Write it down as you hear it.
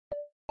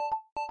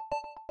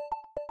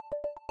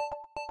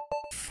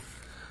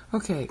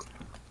Okay,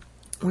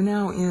 we're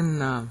now in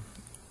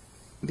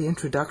the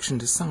introduction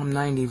to Psalm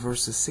 90,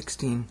 verses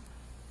 16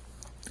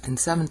 and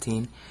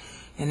 17.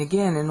 And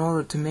again, in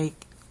order to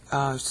make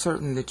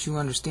certain that you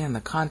understand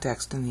the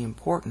context and the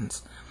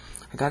importance,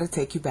 I got to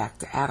take you back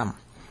to Adam.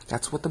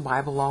 That's what the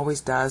Bible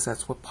always does.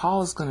 That's what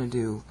Paul is going to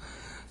do.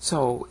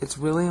 So it's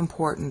really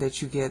important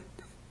that you get,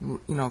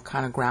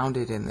 kind of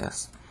grounded in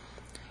this.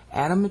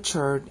 Adam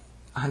matured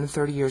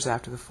 130 years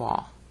after the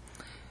fall.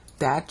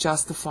 That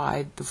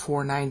justified the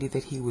 490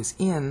 that he was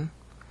in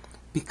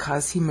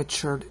because he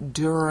matured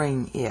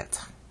during it.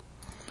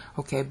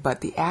 Okay,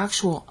 but the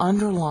actual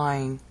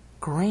underlying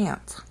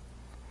grant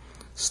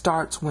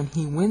starts when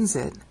he wins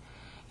it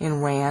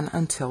and ran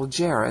until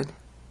Jared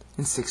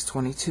in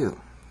 622.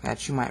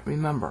 That you might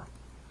remember.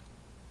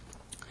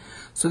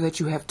 So that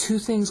you have two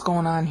things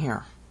going on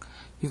here.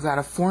 You've got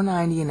a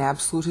 490 in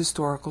absolute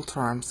historical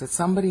terms that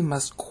somebody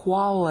must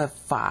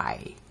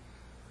qualify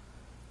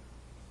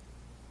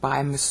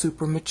by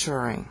super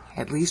maturing,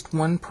 at least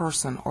one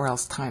person, or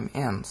else time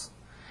ends.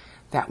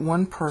 That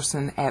one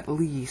person at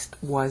least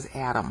was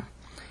Adam,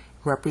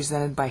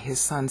 represented by his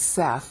son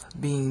Seth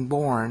being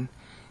born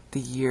the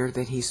year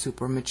that he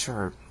super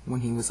matured, when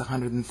he was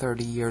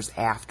 130 years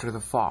after the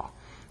fall.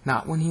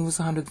 Not when he was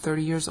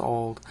 130 years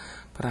old,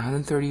 but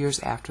 130 years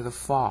after the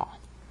fall.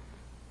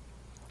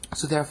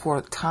 So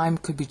therefore, time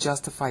could be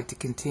justified to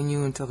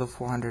continue until the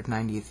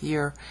 490th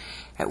year,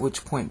 at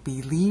which point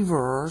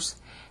believers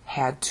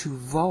had to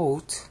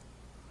vote,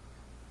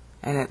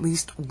 and at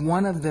least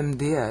one of them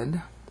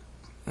did.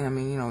 I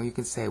mean, you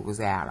could say it was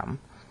Adam,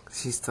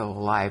 because he's still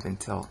alive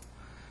until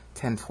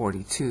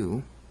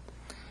 1042.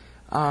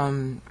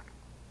 So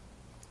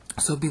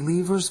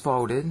believers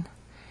voted,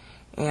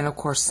 and of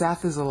course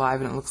Seth is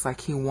alive, and it looks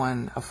like he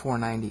won a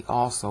 490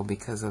 also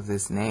because of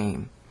this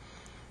name,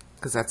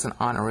 because that's an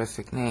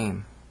honorific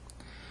name.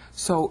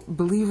 So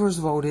believers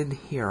voted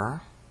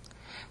here,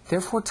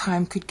 therefore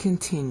time could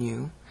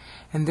continue,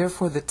 and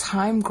therefore the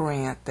time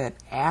grant that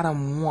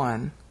Adam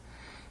won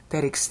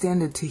that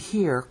extended to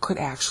here could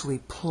actually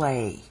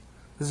play.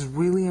 This is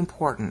really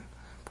important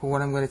for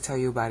what I'm going to tell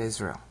you about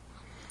Israel.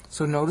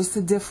 So notice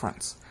the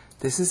difference.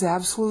 This is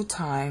absolute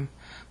time,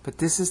 but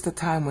this is the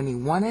time when he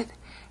won it,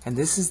 and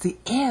this is the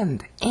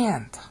end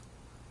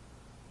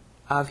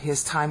of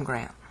his time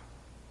grant.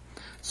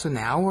 So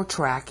now we're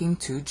tracking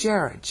to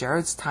Jared.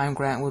 Jared's time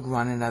grant would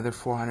run another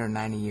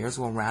 490 years.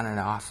 We'll round it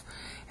off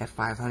at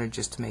 500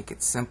 just to make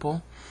it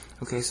simple.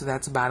 Okay, so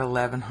that's about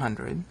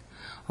 1100.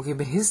 Okay,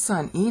 but his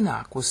son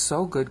Enoch was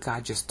so good,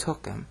 God just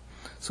took him.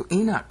 So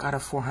Enoch got a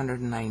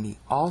 490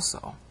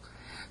 also.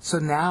 So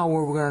now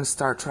we're going to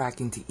start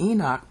tracking to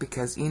Enoch,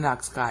 because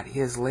Enoch's got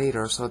his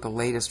later, so the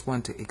latest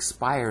one to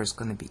expire is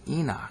going to be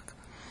Enoch.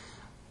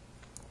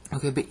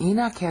 Okay, but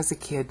Enoch has a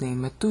kid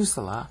named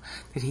Methuselah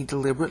that he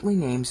deliberately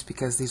names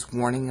because he's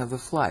warning of the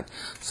flood.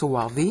 So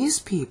while these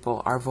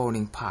people are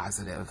voting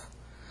positive,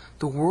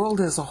 the world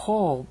as a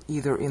whole,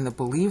 either in the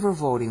believer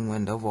voting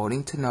window,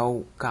 voting to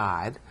know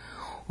God,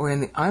 or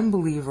in the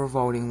unbeliever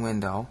voting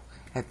window,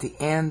 at the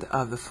end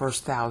of the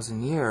first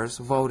 1,000 years,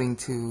 voting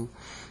to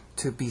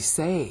be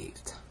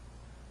saved.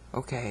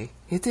 Okay,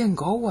 it didn't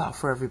go well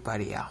for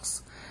everybody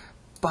else.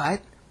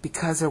 But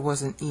because there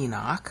was an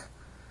Enoch,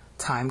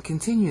 time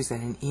continues.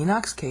 And in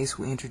Enoch's case,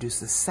 we introduce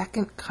the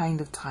second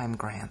kind of time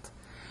grant,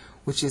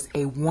 which is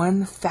a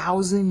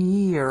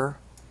 1,000-year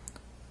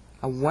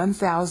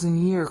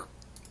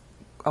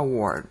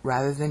award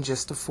rather than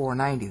just a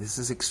 490. This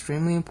is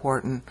extremely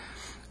important.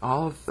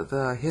 All of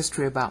the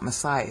history about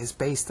Messiah is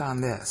based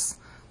on this,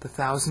 the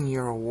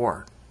 1,000-year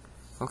award.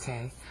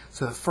 Okay,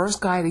 so the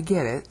first guy to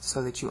get it,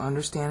 so that you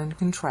understand and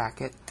can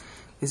track it,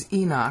 is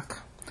Enoch,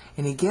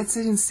 and he gets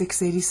it in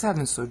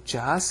 687. So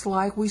just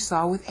like we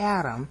saw with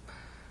Adam,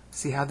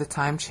 see how the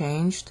time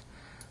changed?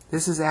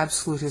 This is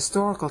absolute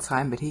historical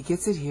time, but he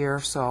gets it here,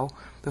 so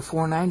the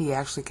 490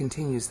 actually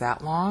continues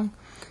that long.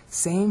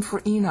 Same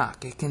for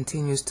Enoch. It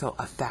continues till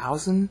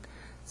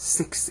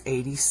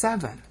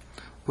 1,687,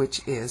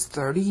 which is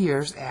 30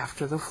 years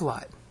after the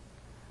flood.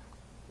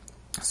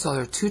 So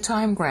there are two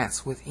time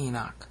grants with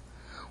Enoch.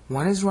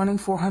 One is running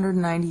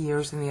 490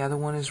 years, and the other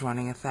one is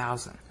running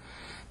 1,000.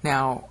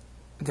 Now,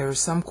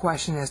 there's some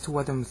question as to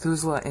whether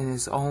Methuselah in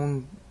his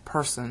own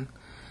person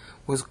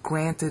was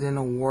granted an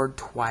award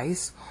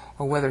twice,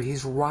 or whether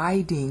he's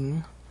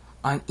riding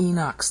on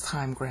Enoch's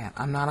time grant.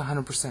 I'm not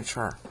 100%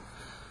 sure.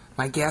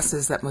 My guess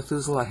is that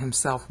Methuselah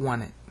himself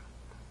won it,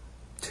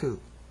 too.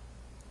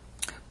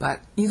 But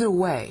either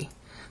way,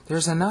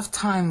 there's enough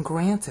time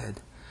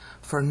granted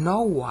for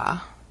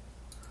Noah,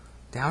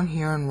 down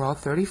here in row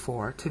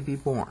 34, to be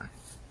born.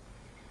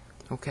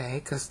 Okay,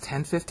 because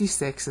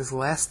 1056 is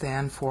less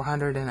than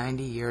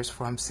 490 years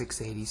from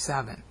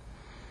 687.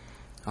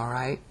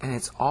 Alright, and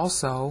it's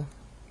also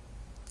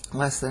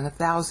less than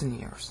 1,000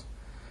 years.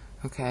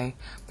 Okay,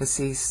 but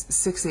see,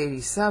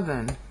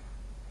 687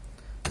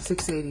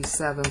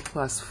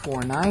 plus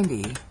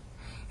 490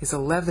 is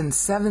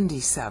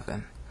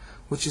 1177,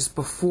 which is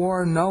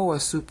before Noah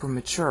super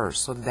matures.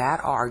 So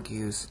that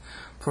argues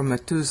for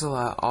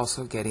Methuselah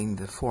also getting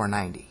the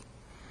 490.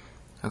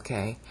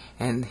 Okay,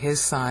 and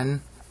his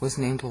son was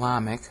named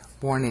Lamech,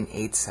 born in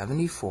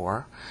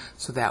 874.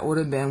 So that would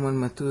have been when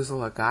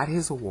Methuselah got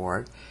his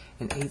award.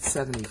 And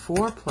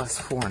 874 plus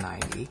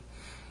 490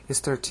 is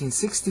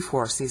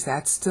 1364. See,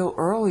 that's still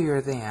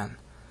earlier than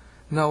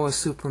Noah's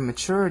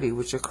supermaturity,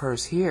 which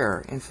occurs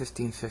here in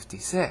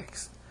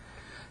 1556.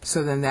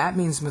 So then that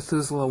means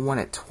Methuselah won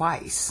it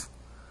twice.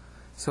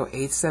 So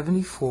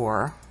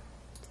 874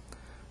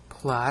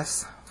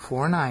 plus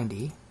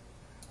 490,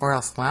 or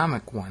else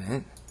Lamech won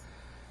it.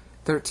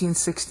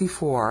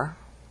 1364,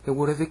 it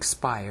would have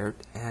expired,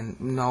 and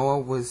Noah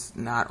was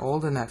not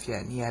old enough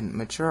yet, and he hadn't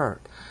matured.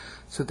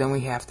 So then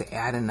we have to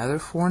add another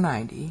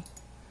 490.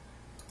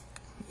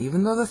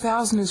 Even though the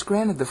 1,000 is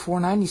granted, the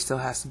 490 still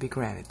has to be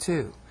granted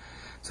too.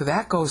 So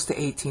that goes to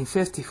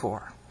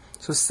 1854.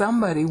 So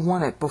somebody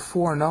won it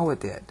before Noah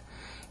did.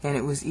 And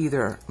it was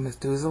either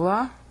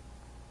Methuselah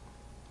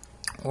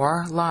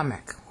or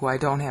Lamech, who I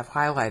don't have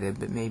highlighted,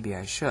 but maybe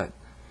I should.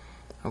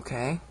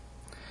 Okay?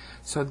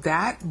 So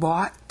that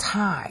bought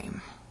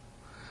time.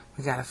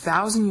 We got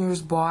 1,000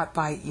 years bought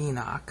by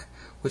Enoch,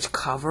 which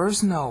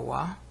covers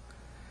Noah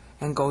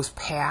and goes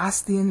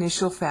past the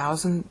initial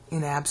 1,000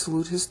 in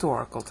absolute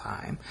historical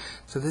time.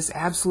 So this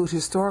absolute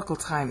historical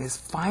time is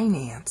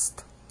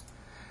financed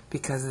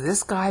because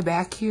this guy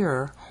back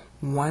here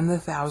won the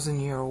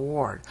 1,000-year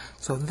award.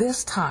 So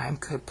this time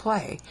could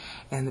play,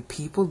 and the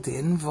people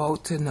didn't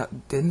vote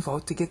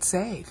to get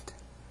saved.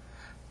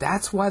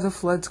 That's why the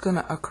flood's going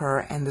to occur,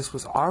 and this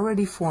was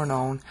already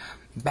foreknown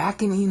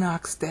back in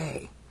Enoch's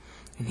day.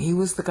 And he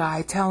was the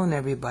guy telling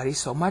everybody,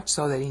 so much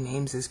so that he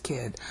names his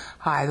kid,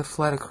 "Hi, the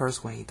flood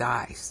occurs when he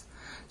dies."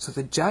 So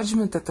the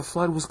judgment that the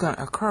flood was going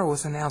to occur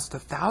was announced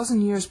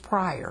 1,000 years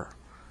prior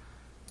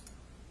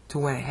to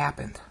when it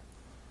happened.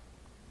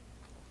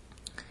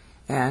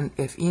 And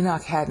if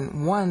Enoch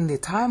hadn't won the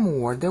time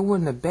award, there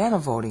wouldn't have been a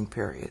voting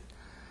period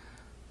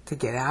to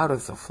get out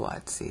of the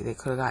flood. See, they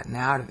could have gotten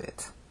out of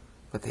it,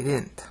 but they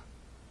didn't.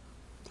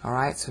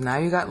 Alright, so now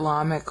you got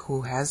Lamech,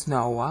 who has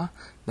Noah.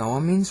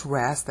 Noah means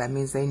rest. That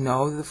means they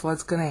know the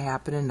flood's going to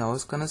happen and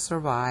Noah's going to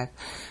survive.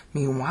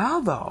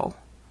 Meanwhile, though,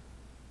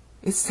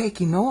 it's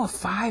taking Noah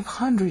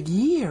 500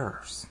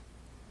 years.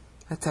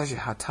 That tells you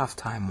how tough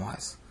time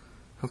was.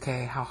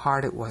 Okay, how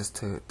hard it was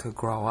to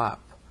grow up.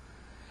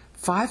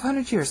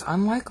 500 years,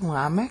 unlike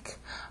Lamech,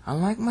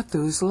 unlike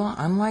Methuselah,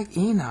 unlike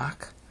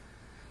Enoch,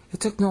 it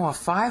took Noah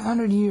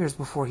 500 years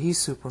before he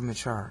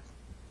supermatured.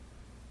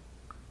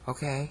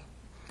 Okay?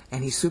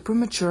 And he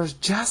supermatures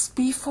just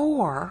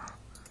before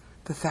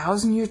the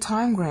 1,000-year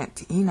time grant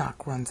to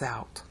Enoch runs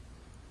out.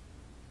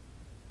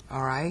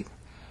 Alright?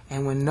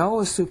 And when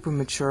Noah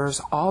supermatures,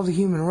 all the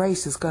human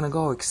race is going to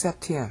go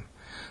except him.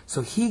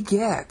 So he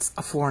gets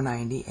a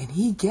 490 and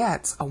he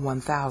gets a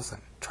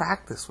 1,000.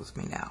 Track this with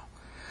me now.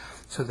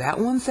 So that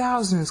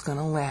 1,000 is going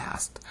to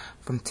last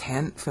from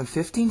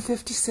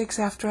 1556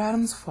 after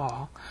Adam's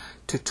fall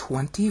to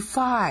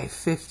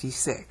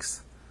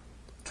 2556.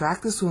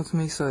 Track this with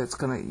me so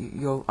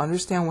you'll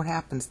understand what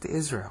happens to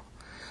Israel.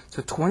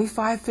 So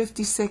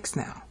 2556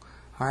 now.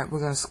 All right, we're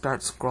going to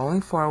start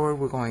scrolling forward.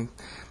 We're going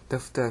the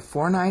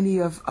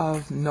 490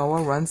 of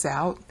Noah runs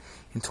out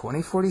in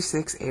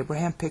 2046.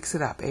 Abraham picks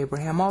it up.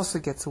 Abraham also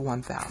gets a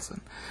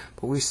 1,000,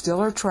 but we still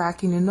are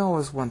tracking to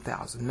Noah's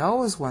 1,000.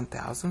 Noah's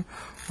 1,000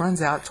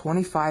 runs out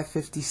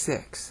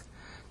 2556.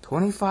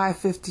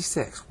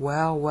 2556.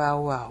 Well.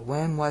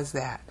 When was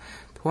that?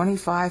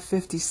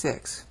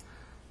 2556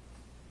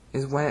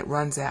 is when it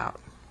runs out.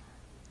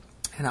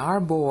 And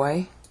our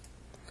boy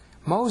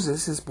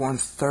Moses is born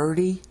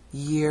 30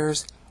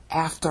 years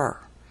after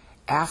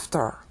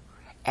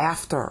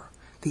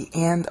the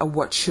end of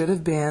what should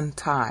have been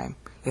time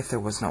if there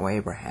was no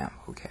Abraham,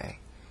 okay?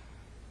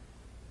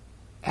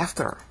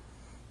 After.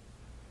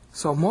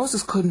 So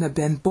Moses couldn't have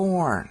been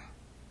born.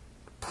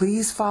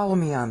 Please follow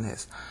me on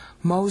this.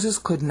 Moses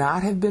could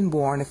not have been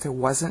born if there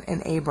wasn't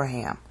an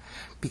Abraham,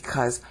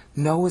 because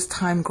Noah's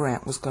time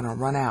grant was going to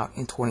run out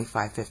in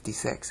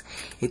 2556.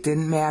 It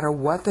didn't matter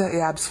what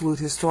the absolute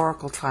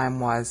historical time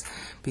was,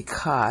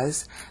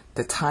 because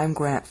the time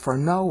grant for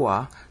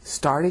Noah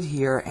started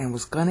here and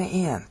was going to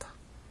end.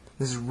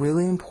 This is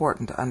really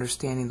important to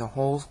understanding the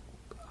whole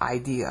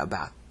idea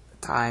about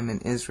time in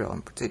Israel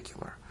in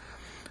particular.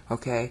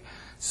 Okay?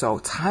 So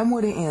time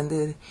would have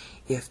ended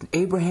if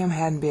Abraham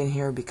hadn't been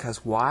here,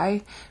 because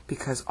why?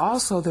 Because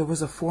also there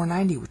was a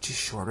 490, which is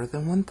shorter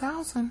than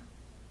 1,000.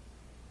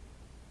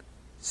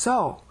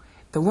 So,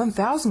 the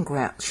 1,000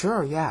 grant,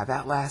 sure, yeah,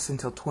 that lasts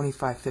until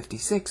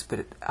 2556,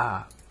 but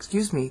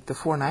the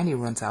 490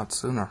 runs out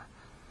sooner.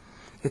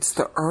 It's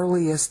the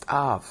earliest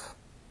of.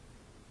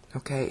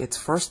 Okay, it's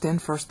first in,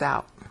 first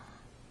out.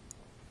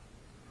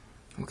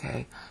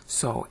 Okay,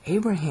 so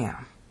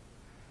Abraham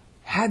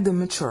had to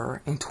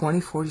mature in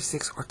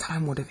 2046 or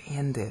time would have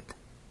ended.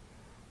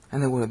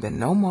 And there would have been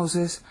no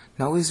Moses,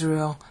 no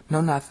Israel,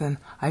 no nothing.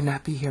 I'd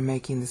not be here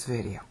making this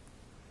video.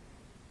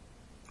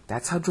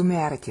 That's how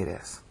dramatic it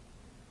is.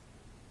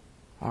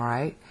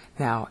 Alright?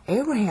 Now,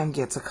 Abraham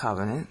gets a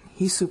covenant.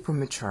 He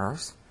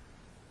supermatures.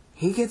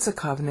 he gets a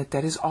covenant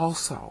that is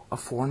also a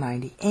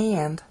 490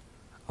 and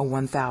a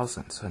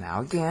 1000. So now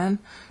again,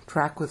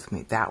 track with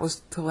me. That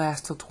was to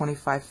last till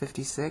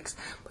 2556,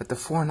 but the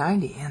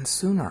 490 ends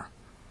sooner.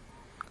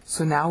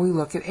 So now we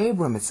look at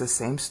Abram. It's the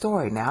same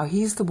story. Now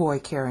he's the boy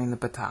carrying the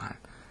baton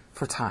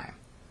for time.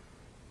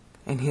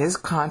 And his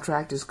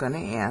contract is going to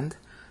end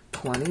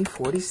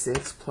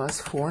 2046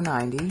 plus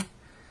 490,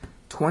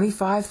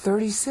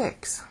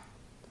 2536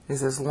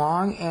 is as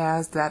long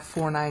as that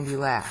 490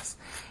 lasts.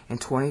 And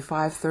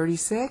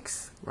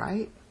 2536,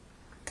 right?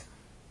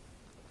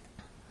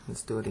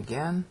 Let's do it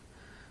again.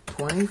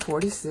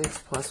 2046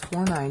 plus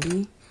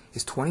 490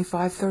 is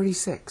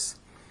 2536.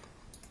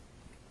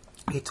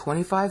 Okay,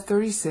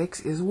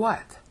 2536 is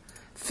what?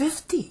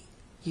 50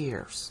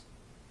 years.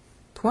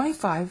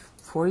 25,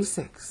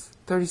 46,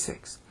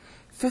 36.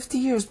 50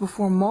 years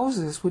before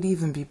Moses would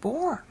even be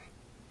born.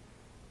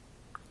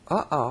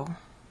 Uh-oh.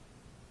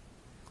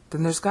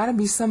 Then there's got to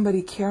be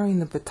somebody carrying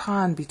the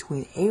baton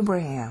between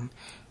Abraham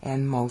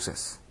and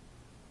Moses.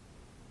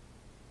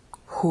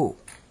 Who?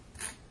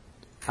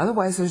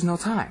 Otherwise, there's no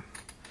time.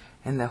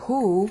 And the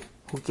who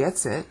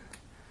gets it,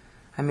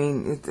 I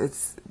mean,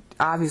 it's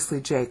obviously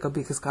Jacob,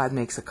 because God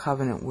makes a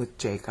covenant with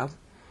Jacob.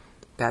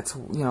 That's,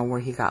 where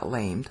he got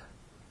lamed.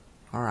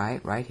 All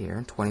right, right here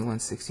in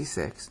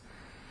 2166.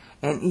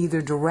 And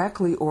either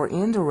directly or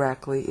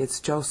indirectly, it's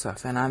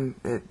Joseph. And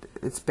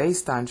it's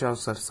based on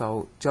Joseph,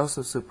 so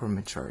Joseph's super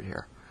matured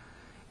here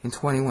in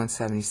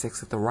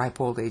 2176 at the ripe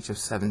old age of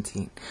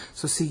 17.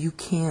 So see, you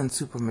can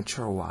super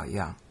mature while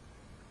young.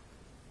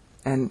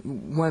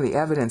 And one of the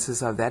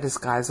evidences of that is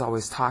God's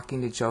always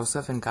talking to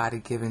Joseph, and God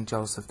had given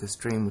Joseph this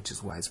dream, which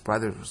is why his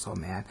brothers were so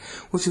mad,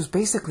 which was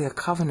basically a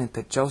covenant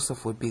that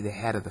Joseph would be the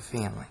head of the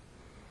family.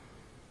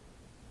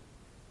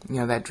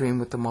 That dream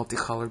with the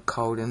multicolored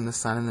coat and the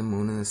sun and the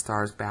moon and the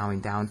stars bowing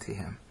down to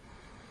him.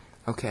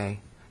 Okay,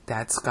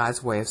 that's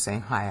God's way of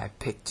saying, hi, I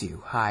picked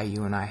you. Hi,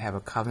 you and I have a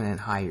covenant.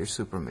 Hi, you're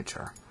super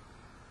mature.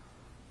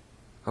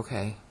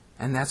 Okay,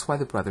 and that's why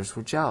the brothers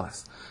were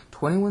jealous.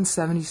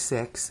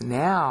 2176,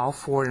 now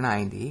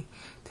 490,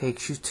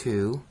 takes you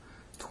to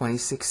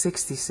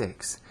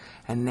 2666.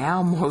 And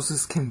now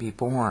Moses can be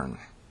born.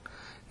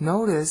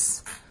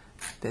 Notice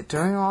that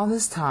during all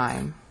this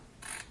time,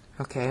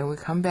 okay, we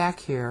come back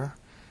here,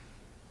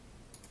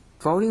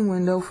 voting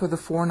window for the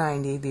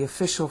 490, the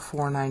official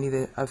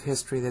 490 of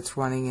history that's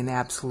running in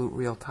absolute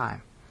real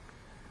time.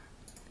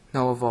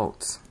 Noah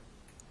votes.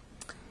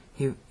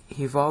 He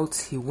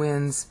votes, he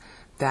wins.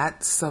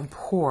 That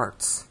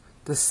supports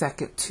the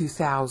second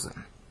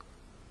 2000.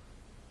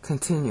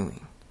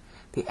 Continuing.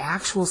 The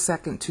actual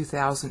second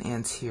 2000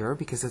 ends here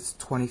because it's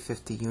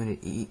 2050 unit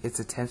each. It's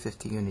a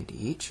 1050 unit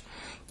each.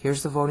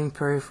 Here's the voting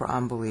period for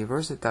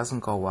unbelievers. It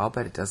doesn't go well,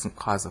 but it doesn't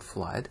cause a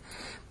flood.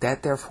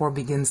 That therefore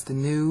begins the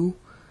new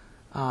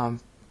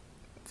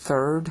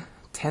third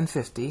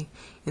 1050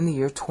 in the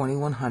year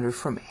 2100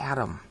 from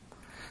Adam.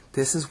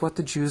 This is what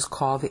the Jews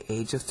call the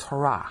age of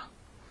Torah.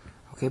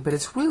 Okay, but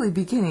it's really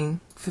beginning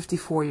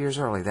 54 years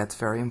early. That's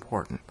very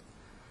important.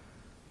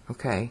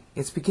 Okay,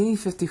 it's beginning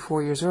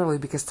 54 years early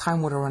because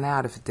time would have run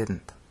out if it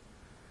didn't.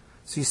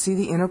 So you see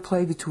the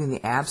interplay between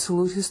the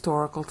absolute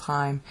historical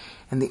time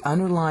and the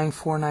underlying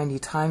 490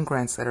 time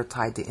grants that are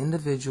tied to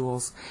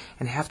individuals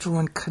and have to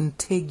run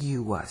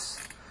contiguous.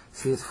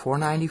 See, it's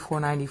 490,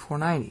 490,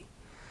 490.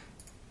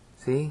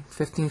 See,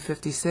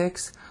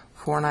 1556,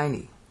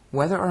 490.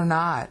 Whether or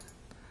not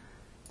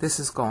this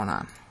is going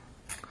on.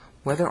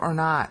 Whether or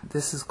not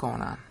this is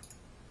going on.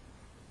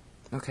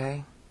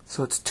 Okay?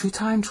 So it's two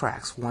time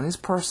tracks. One is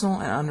personal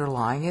and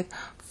underlying it,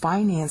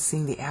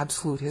 financing the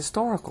absolute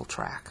historical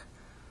track.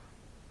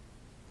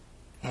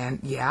 And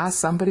yeah,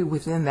 somebody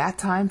within that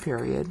time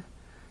period,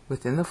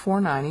 within the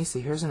 490,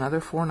 see here's another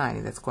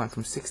 490 that's going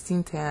from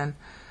 1610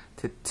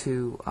 to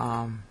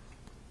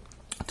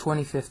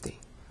 2050.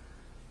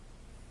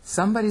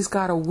 Somebody's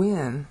got to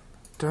win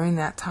during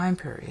that time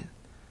period.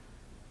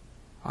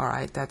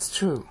 Alright, that's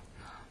true.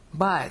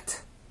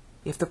 But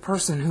if the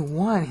person who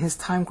won, his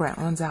time grant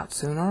runs out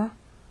sooner,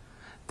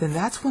 then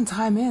that's when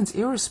time ends,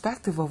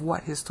 irrespective of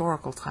what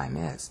historical time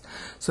is.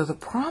 So the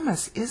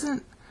promise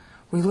isn't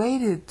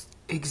related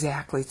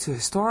exactly to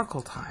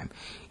historical time.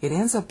 It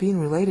ends up being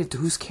related to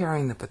who's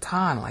carrying the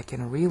baton, like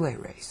in a relay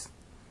race.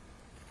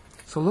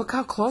 So look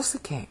how close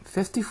it came,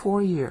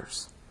 54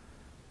 years.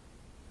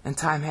 And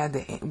time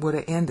would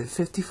have ended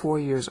 54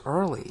 years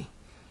early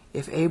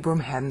if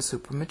Abram hadn't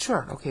super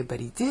matured. Okay, but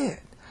he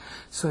did.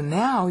 So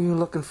now you're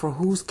looking for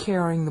who's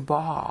carrying the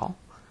ball,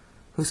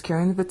 who's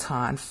carrying the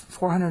baton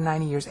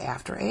 490 years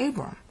after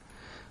Abram.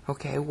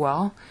 Okay,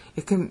 well,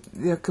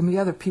 there can be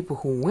other people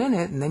who win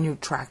it, and then you're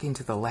tracking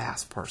to the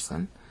last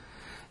person.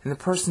 And the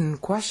person in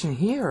question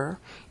here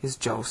is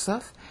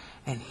Joseph,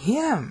 and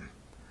him,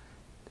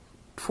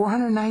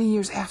 490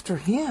 years after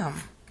him,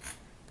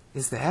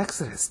 is the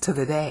Exodus, to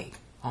the day,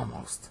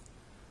 almost.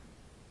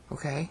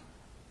 Okay?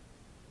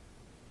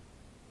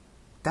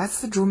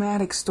 That's the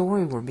dramatic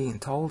story we're being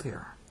told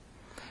here.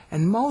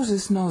 And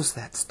Moses knows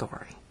that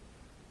story.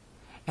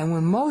 And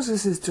when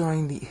Moses is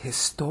during the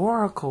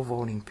historical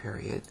voting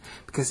period,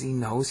 because he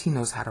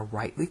knows how to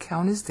rightly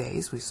count his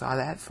days, we saw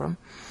that from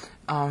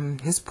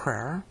his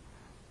prayer,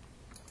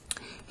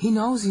 he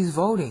knows he's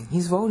voting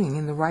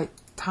in the right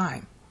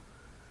time.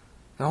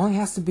 There only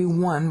has to be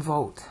one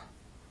vote.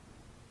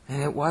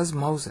 And it was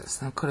Moses.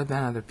 There could have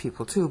been other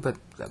people too, but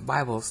the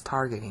Bible is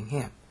targeting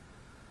him.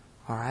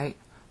 All right?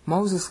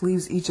 Moses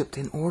leaves Egypt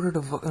in order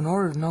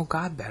to know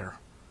God better.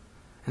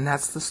 And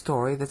that's the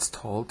story that's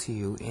told to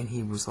you in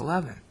Hebrews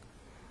 11.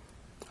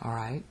 All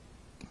right?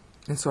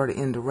 And sort of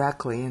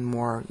indirectly and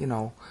more,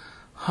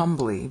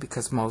 humbly,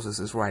 because Moses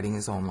is writing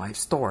his own life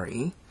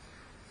story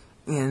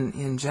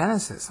in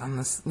Genesis, on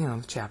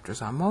the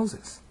chapters on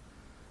Moses.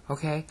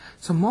 Okay?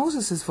 So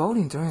Moses is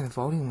voting during the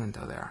voting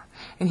window there.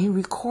 And he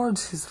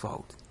records his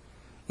vote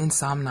in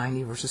Psalm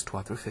 90, verses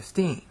 12 through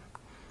 15.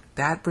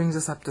 That brings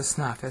us up to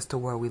snuff as to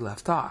where we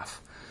left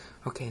off.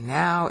 Okay,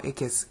 now it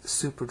gets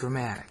super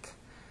dramatic.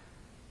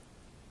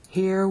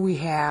 Here we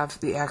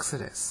have the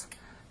Exodus.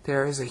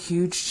 There is a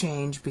huge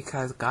change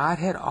because God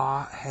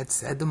had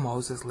said to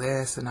Moses,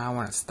 listen, I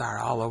want to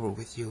start all over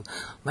with you.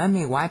 Let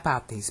me wipe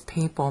out these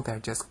people. They're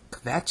just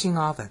kvetching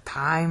all the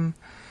time.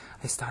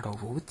 I start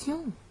over with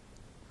you.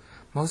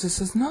 Moses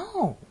says,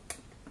 no.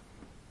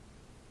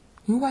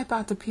 You wipe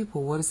out the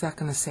people. What is that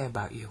going to say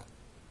about you?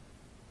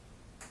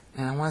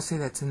 And I want to say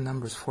that's in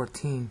Numbers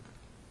 14.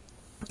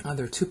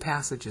 There are two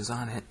passages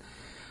on it.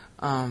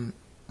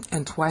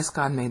 And twice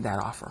God made that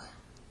offer.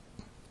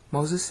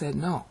 Moses said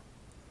no.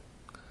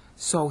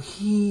 So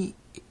he,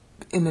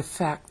 in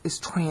effect, is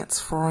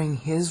transferring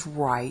his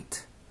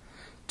right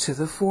to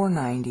the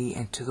 490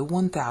 and to the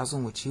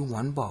 1,000, which he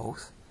won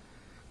both,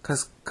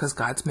 because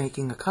God's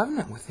making a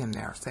covenant with him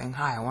there, saying,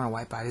 hi, I want to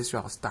wipe out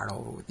Israel, I'll start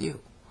over with you.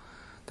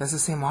 That's the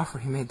same offer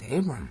he made to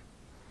Abram,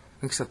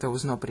 except there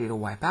was nobody to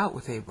wipe out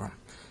with Abram.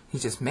 He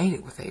just made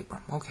it with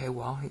Abram. Okay,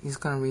 well, he's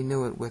going to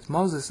renew it with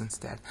Moses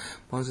instead.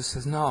 Moses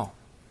says, no,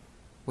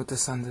 with the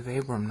sons of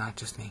Abram, not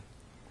just me.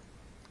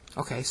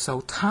 Okay,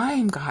 so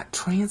time got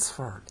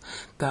transferred.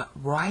 The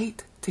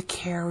right to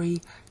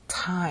carry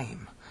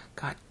time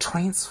got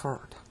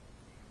transferred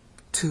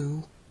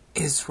to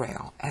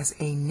Israel as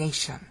a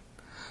nation.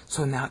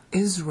 So now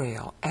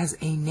Israel as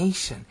a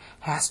nation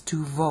has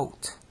to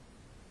vote.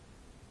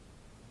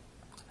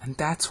 And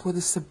that's where the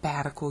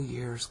sabbatical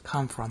years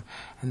come from.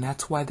 And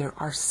that's why there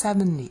are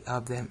 70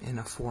 of them in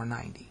a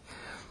 490.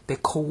 They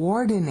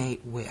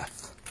coordinate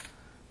with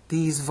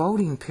these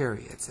voting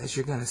periods, as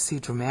you're going to see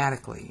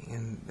dramatically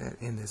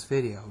in this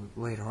video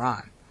later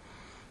on.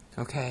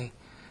 Okay?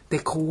 They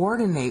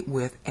coordinate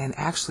with and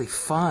actually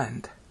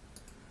fund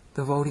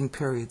the voting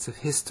periods of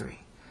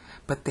history.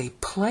 But they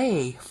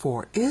play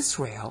for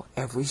Israel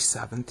every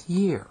 7th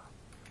year.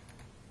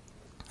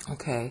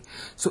 Okay,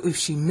 so if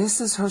she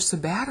misses her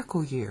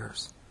sabbatical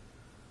years,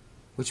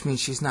 which means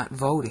she's not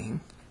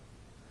voting,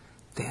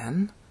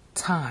 then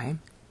time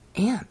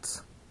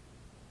ends.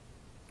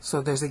 So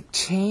there's a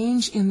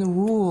change in the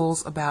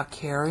rules about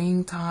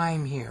carrying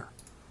time here.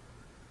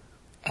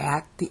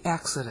 At the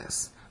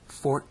Exodus,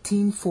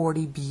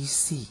 1440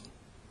 BC,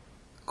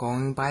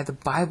 going by the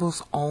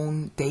Bible's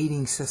own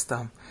dating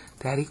system,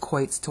 that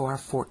equates to our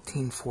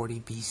 1440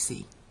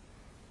 BC.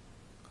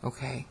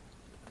 Okay,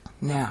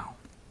 now,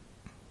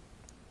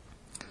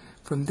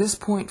 from this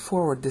point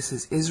forward, this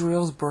is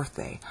Israel's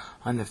birthday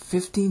on the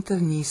 15th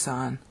of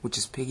Nisan, which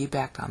is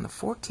piggybacked on the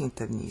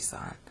 14th of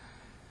Nisan.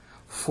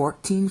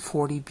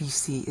 1440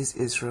 BC is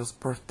Israel's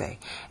birthday.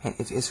 And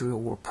if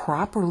Israel were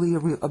properly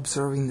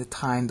observing the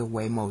time the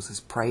way Moses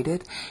prayed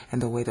it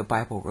and the way the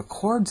Bible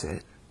records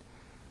it,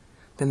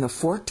 then the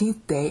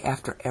 14th day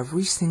after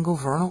every single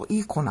vernal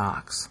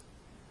equinox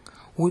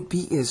would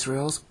be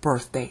Israel's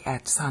birthday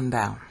at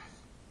sundown.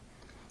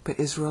 But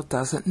Israel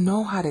doesn't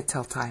know how to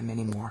tell time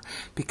anymore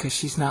because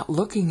she's not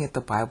looking at the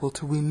Bible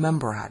to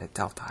remember how to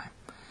tell time.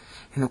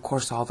 And of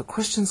course all the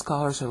Christian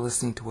scholars are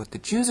listening to what the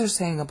Jews are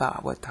saying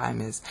about what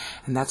time is,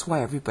 and that's why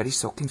everybody's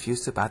so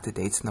confused about the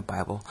dates in the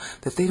Bible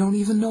that they don't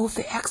even know if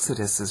the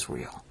Exodus is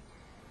real.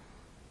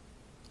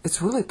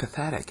 It's really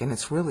pathetic and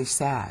it's really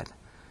sad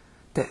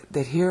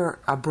that here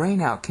a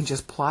brainout can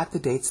just plot the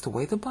dates the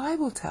way the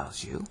Bible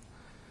tells you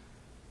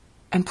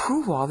and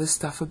prove all this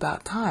stuff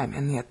about time,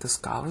 and yet the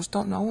scholars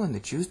don't know and the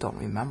Jews don't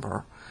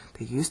remember.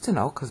 They used to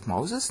know because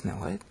Moses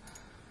knew it.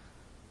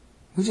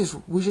 We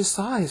just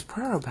saw his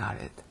prayer about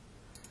it.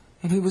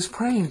 And he was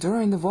praying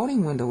during the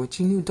voting window, which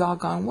he knew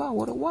doggone well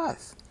what it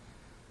was.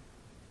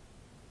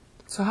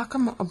 So how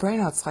come a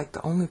brainout's like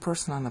the only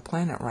person on the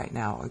planet right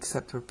now,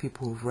 except for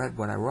people who've read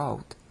what I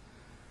wrote,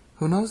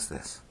 who knows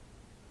this?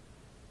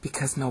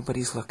 Because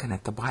nobody's looking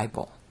at the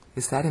Bible.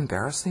 Is that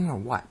embarrassing or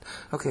what?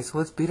 Okay, so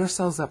let's beat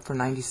ourselves up for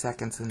 90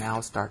 seconds and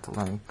now start to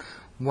learn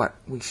what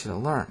we should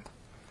have learned.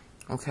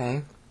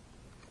 Okay?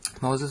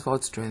 Moses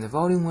votes during the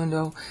voting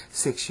window.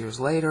 6 years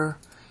later,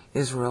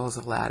 Israel is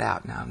allowed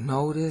out. Now,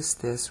 notice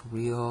this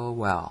real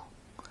well.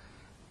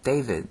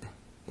 David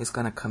is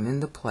going to come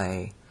into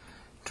play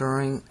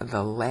during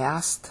the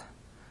last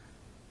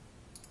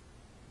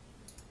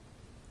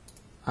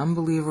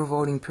unbeliever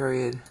voting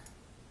period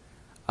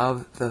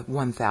of the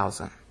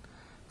 1,000.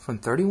 From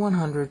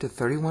 3100 to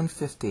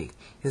 3150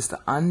 is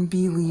the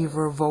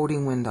unbeliever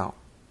voting window.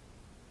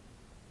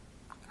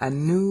 A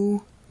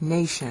new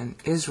nation,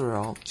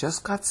 Israel,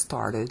 just got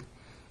started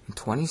in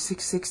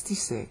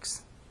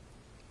 2666,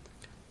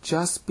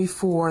 just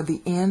before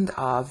the end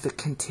of the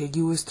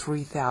contiguous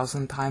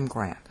 3,000 time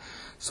grant.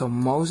 So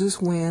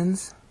Moses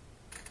wins.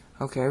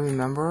 Okay,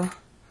 remember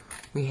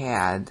we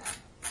had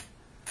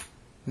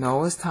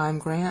Noah's time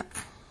grant,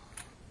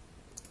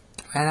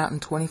 ran out in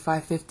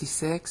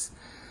 2556,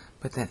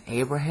 but then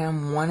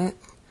Abraham won it,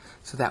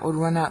 so that would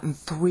run out in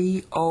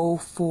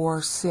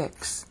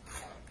 3046.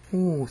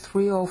 Ooh,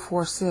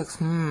 3046,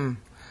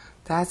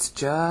 that's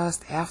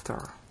just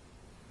after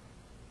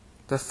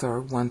the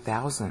third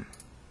 1,000.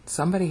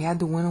 Somebody had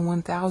to win a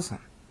 1,000.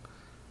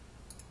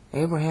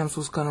 Abraham's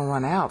was going to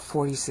run out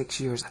 46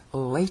 years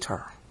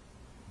later.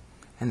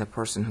 And the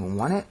person who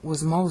won it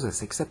was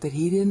Moses, except that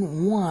he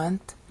didn't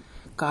want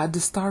God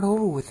to start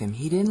over with him.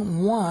 He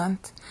didn't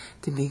want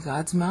to be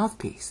God's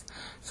mouthpiece.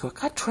 So it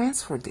got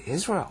transferred to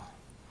Israel.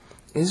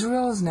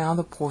 Israel is now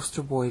the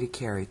poster boy to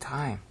carry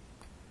time.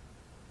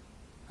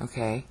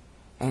 Okay?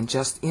 And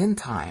just in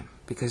time,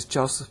 because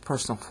Joseph's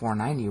personal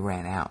 490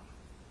 ran out.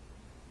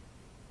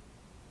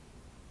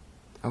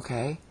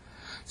 Okay?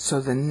 So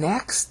the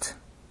next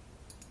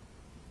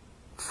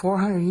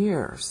 400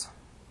 years,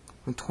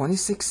 from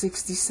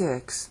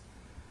 2666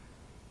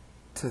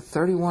 to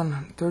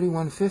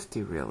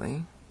 3150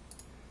 really.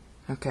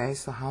 Okay,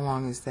 so how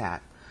long is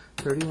that?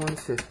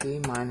 3150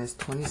 minus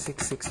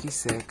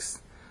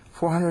 2666,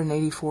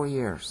 484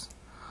 years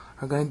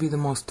are going to be the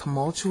most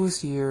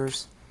tumultuous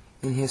years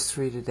in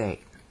history to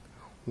date.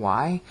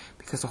 Why?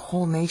 Because a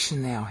whole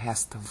nation now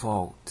has to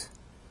vote.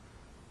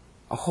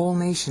 A whole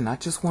nation,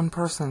 not just one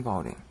person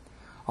voting.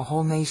 A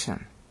whole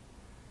nation.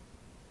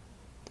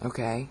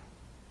 Okay?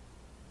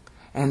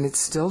 And it's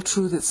still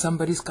true that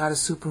somebody's got to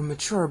super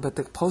mature, but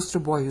the poster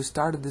boy who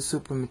started the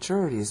super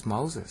maturity is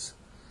Moses.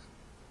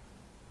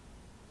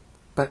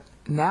 But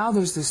now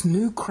there's this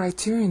new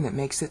criterion that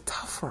makes it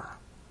tougher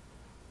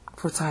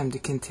for time to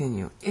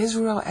continue.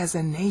 Israel as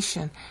a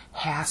nation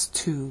has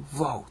to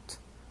vote.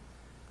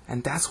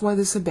 And that's why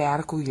the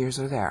sabbatical years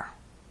are there.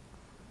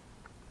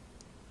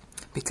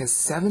 Because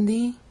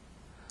 70,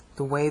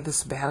 the way the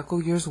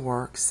sabbatical years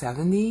work,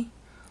 70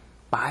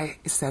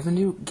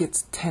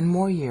 gets 10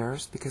 more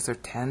years, because there are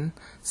 10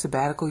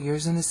 sabbatical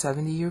years in a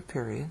 70-year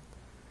period.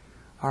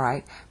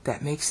 Alright,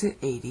 that makes it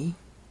 80.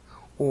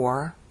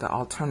 Or, the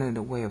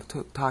alternative way of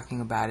talking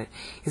about it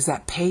is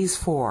that pays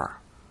for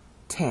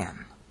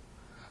 10.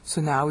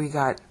 So now we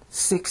got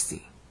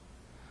 60.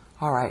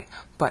 Alright,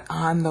 but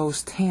on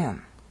those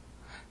 10,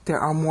 there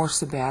are more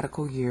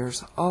sabbatical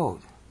years owed.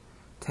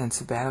 10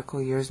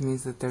 sabbatical years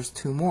means that there's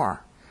 2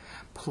 more.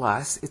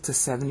 Plus, it's a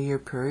 70-year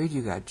period,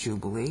 you got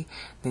Jubilee,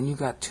 then you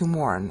got 2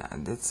 more,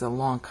 and it's a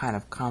long kind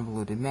of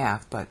convoluted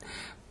math, but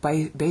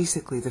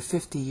basically the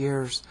 50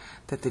 years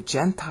that the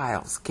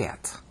Gentiles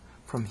get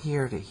from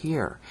here to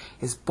here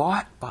is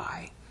bought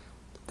by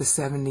the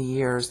 70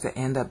 years that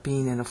end up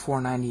being in a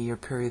 490-year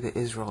period that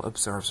Israel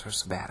observes her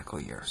sabbatical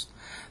years.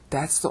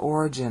 That's the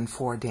origin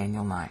for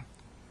Daniel 9,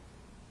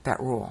 that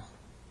rule.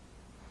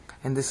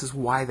 And this is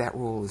why that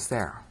rule is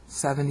there.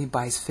 70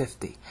 buys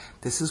 50.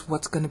 This is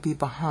what's going to be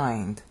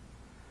behind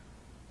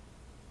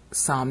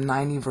Psalm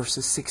 90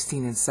 verses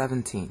 16 and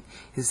 17,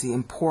 is the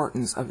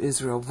importance of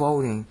Israel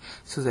voting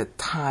so that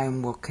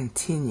time will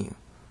continue.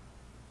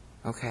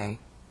 Okay?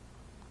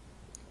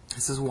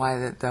 This is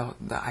why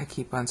I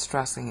keep on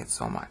stressing it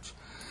so much.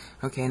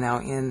 Okay,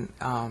 now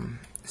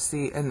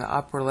see in the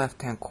upper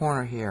left-hand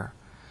corner here,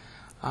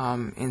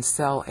 in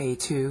cell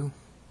A2,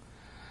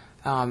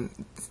 10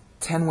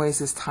 ways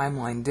this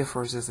timeline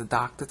differs is a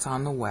doc that's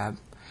on the web,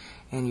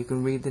 and you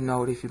can read the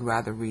note if you'd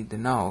rather read the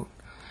note.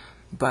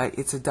 But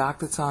it's a doc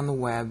that's on the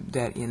web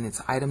that in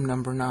its item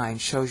number 9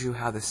 shows you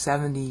how the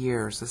 70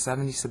 years, the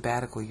 70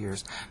 sabbatical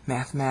years,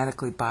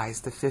 mathematically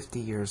buys the 50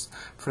 years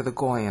for the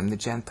Goyim, the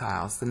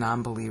Gentiles, the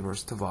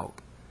non-believers to vote.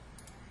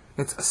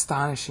 It's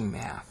astonishing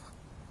math.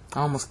 I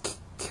almost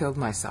killed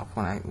myself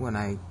when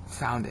I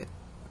found it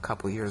a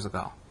couple years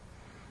ago.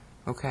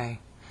 Okay?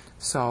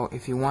 So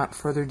if you want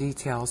further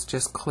details,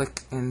 just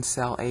click in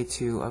cell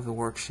A2 of the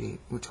worksheet,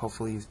 which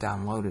hopefully you've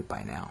downloaded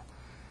by now,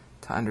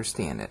 to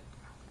understand it.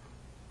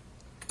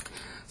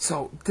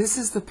 So this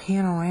is the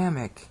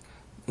panoramic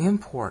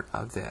import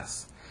of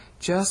this.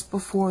 Just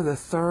before the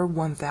third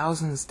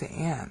 1000s to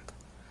end,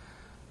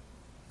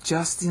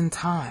 just in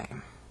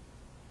time,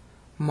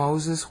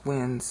 Moses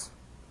wins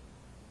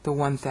the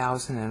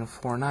 1000 and a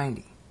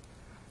 490.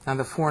 Now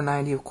the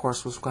 490, of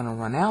course, was going to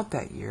run out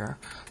that year.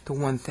 The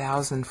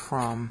 1000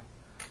 from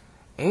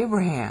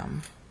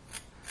Abraham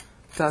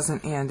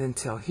doesn't end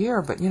until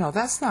here, but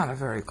that's not a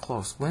very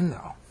close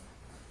window.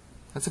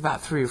 That's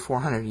about 300 or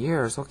 400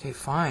 years. Okay,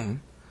 fine.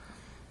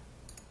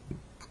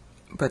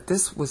 But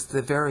this was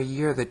the very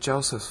year that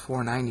Joseph's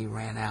 490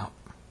 ran out.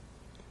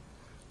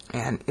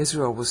 And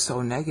Israel was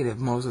so negative,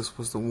 Moses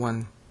was the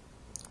one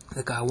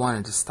the guy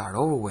wanted to start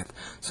over with.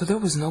 So there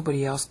was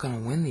nobody else going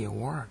to win the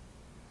award.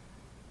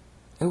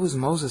 It was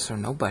Moses or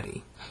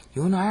nobody.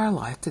 You and I are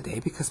alive today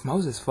because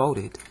Moses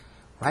voted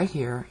right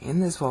here in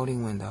this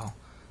voting window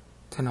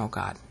to know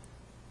God.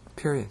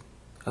 Period.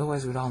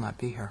 Otherwise we'd all not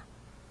be here.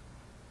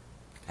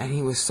 And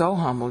he was so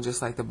humble,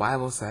 just like the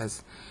Bible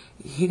says.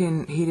 He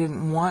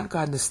didn't want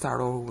God to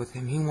start over with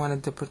him. He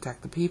wanted to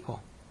protect the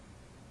people.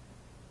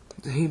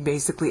 He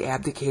basically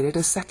abdicated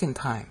a second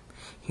time.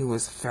 He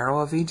was Pharaoh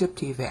of Egypt.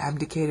 He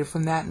abdicated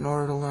from that in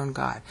order to learn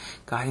God.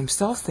 God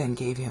himself then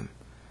gave him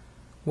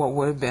what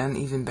would have been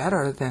even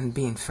better than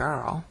being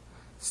Pharaoh.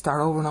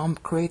 Start over and I'll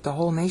create the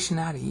whole nation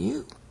out of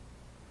you.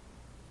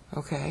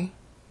 Okay?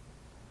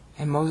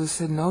 And Moses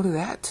said no to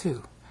that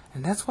too.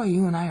 And that's why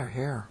you and I are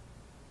here.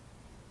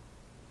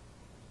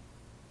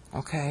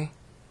 Okay?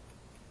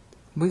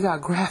 We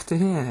got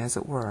grafted in, as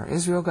it were.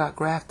 Israel got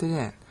grafted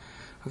in.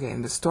 Okay,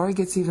 and the story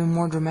gets even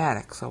more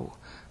dramatic, so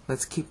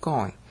let's keep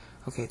going.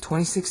 Okay,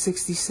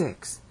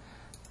 2666.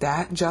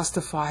 That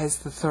justifies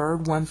the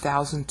third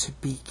 1,000 to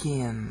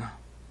begin.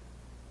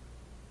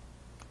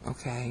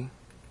 Okay?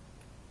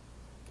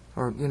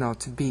 Or,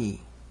 to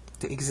be,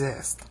 to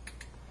exist.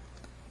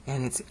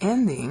 And its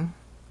ending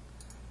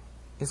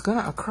is going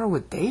to occur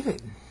with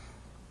David.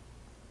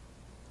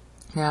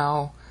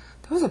 Now,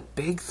 there was a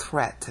big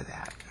threat to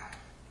that.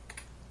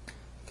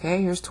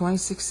 Okay, here's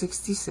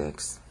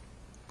 2666.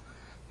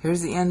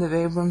 Here's the end of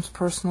Abram's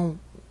personal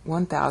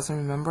 1,000.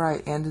 Remember I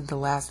ended the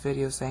last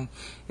video saying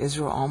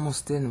Israel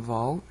almost didn't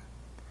vote?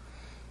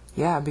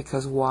 Yeah,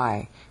 because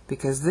why?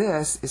 Because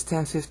this is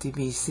 1050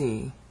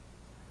 BC.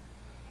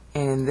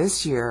 And in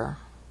this year,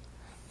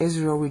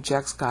 Israel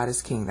rejects God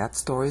as king. That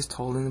story is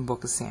told in the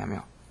book of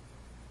Samuel.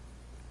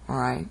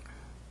 Alright?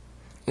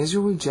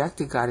 Israel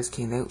rejected God as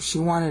king. She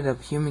wanted a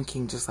human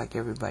king just like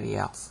everybody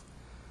else.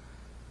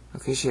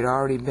 Okay, she had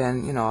already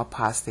been,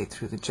 apostate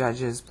through the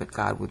judges, but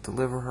God would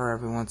deliver her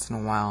every once in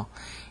a while.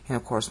 And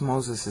of course,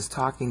 Moses is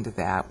talking to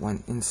that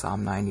when in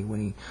Psalm 90 when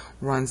he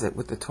runs it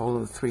with the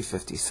total of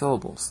 350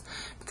 syllables.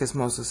 Because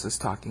Moses is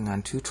talking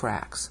on two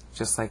tracks,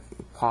 just like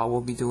Paul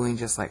will be doing,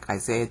 just like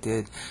Isaiah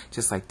did,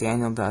 just like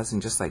Daniel does,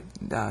 and just like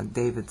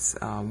David's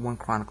 1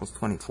 Chronicles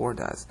 24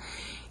 does.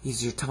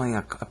 You're telling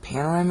a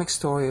panoramic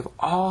story of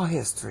all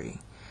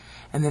history.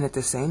 And then at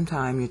the same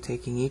time, you're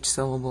taking each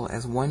syllable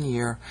as 1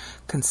 year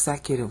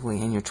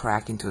consecutively, and you're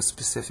tracking to a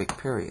specific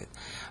period.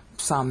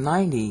 Psalm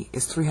 90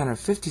 is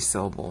 350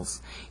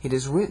 syllables. It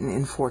is written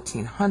in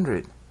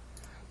 1400,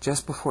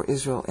 just before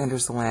Israel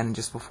enters the land and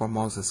just before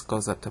Moses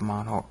goes up to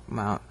Mount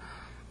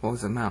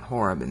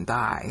Horeb and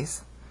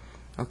dies.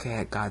 Okay,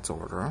 at God's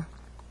order.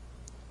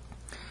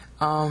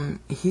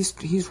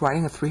 He's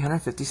writing a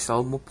 350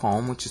 syllable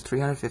poem, which is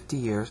 350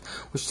 years,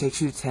 which takes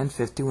you to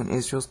 1050 when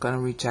Israel's going to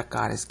reject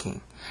God as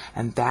king.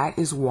 And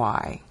that's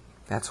why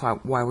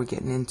we're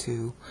getting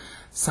into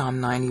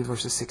Psalm 90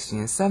 verses 16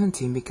 and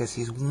 17, because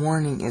he's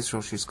warning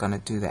Israel she's going to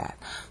do that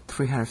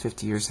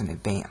 350 years in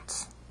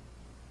advance.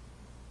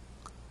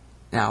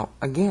 Now,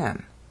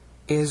 again,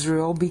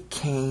 Israel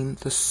became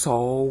the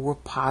sole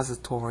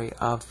repository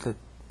of the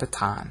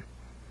baton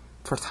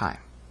for time.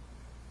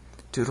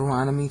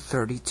 Deuteronomy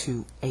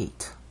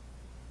 32:8.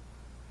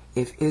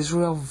 If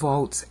Israel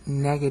votes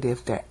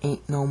negative, there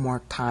ain't no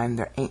more time,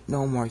 there ain't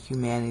no more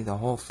humanity, the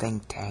whole thing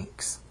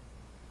tanks.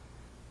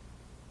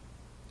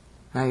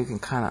 Now you can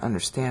kind of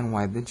understand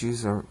why the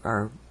Jews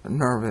are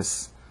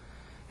nervous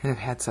and have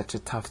had such a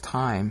tough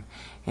time.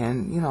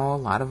 And, a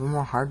lot of them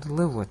are hard to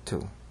live with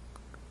too.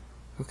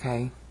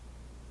 Okay?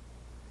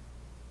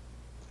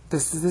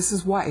 This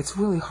is why it's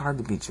really hard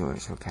to be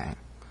Jewish, okay?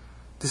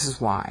 This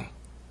is why.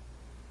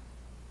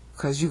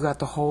 Because you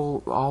got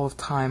all of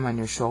time on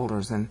your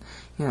shoulders, and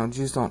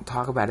Jews don't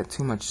talk about it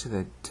too much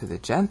to the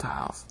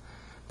Gentiles,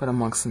 but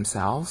amongst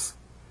themselves,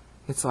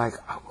 it's like,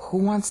 who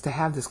wants to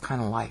have this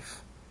kind of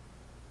life?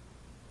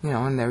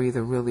 And they're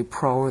either really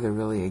pro or they're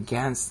really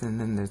against, and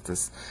then there's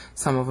this.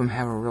 Some of them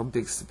have a real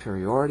big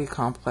superiority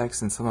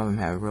complex, and some of them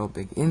have a real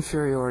big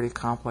inferiority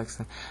complex.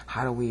 And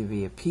how do we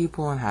be a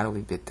people, and how do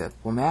we be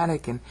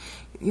diplomatic? And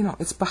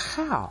it's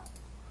bahal.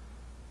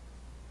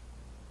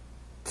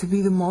 To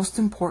be the most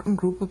important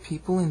group of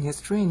people in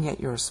history, and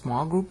yet you're a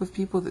small group of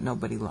people that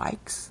nobody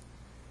likes.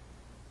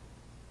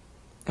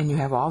 And you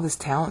have all this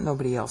talent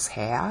nobody else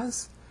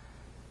has,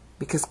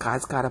 because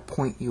God's got to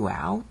point you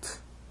out,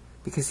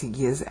 because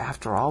He is,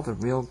 after all, the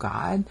real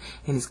God,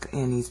 and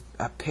He's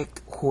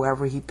picked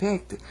whoever He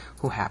picked,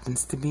 who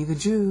happens to be the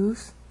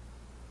Jews.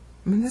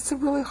 I mean, that's a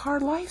really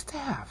hard life to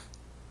have.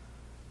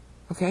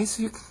 Okay,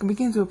 so you can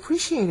begin to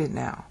appreciate it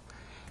now.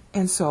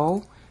 And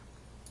so,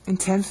 in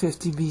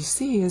 1050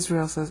 BC,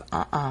 Israel says,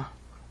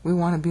 we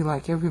want to be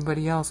like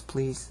everybody else,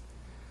 please.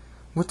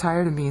 We're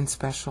tired of being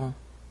special.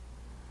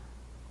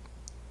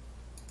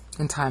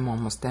 And time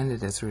almost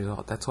ended as a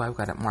result. That's why I've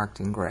got it marked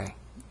in gray.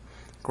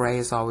 Gray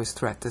is always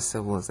threat to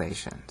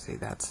civilization. See,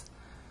 that's,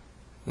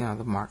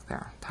 the mark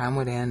there. Time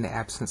would end,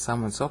 absent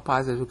someone so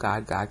positive of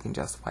God, God can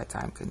justify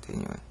time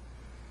continuing.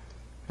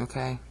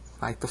 Okay?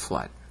 Like the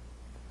flood.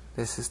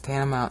 This is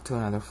tantamount to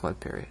another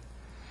flood period.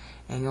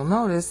 And you'll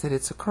notice that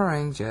it's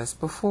occurring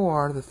just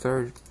before the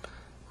third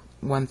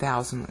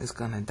 1,000 is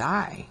going to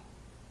die.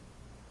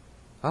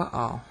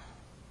 uh-oh.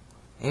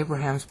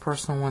 Abraham's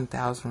personal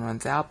 1,000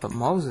 runs out, but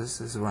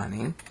Moses is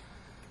running,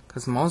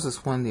 because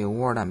Moses won the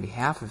award on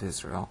behalf of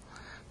Israel.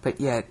 But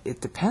yet,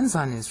 it depends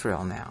on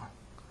Israel now.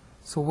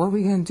 So what are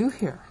we going to do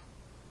here?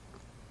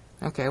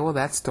 Okay, well,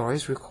 that story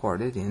is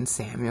recorded in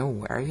Samuel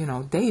where,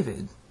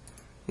 David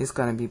is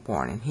going to be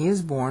born. And he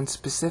is born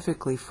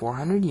specifically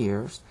 400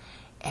 years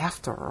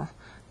after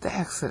the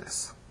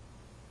Exodus.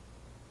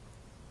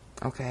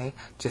 Okay,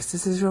 just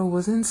as Israel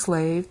was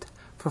enslaved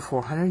for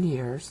 400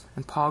 years,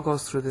 and Paul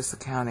goes through this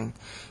accounting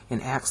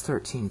in Acts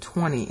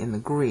 13:20 in the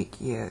Greek.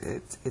 Yeah,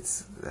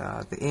 it's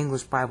the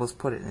English Bibles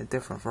put it in a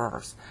different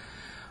verse.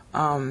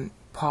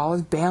 Paul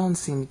is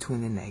balancing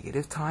between the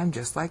negative time,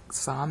 just like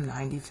Psalm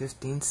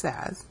 90:15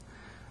 says,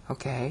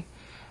 okay,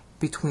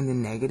 between the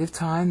negative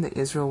time that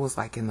Israel was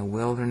like in the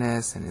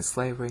wilderness and in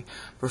slavery,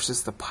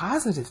 versus the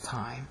positive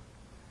time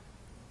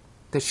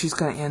that she's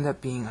going to end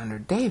up being under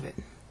David,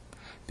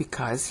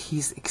 because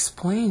he's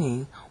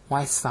explaining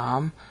why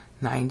Psalm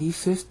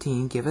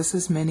 90:15, give us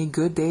as many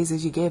good days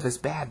as you gave us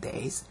bad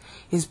days,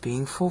 is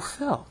being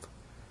fulfilled,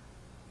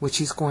 which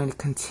he's going to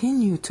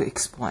continue to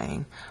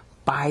explain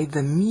by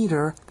the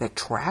meter that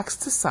tracks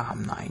to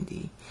Psalm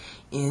 90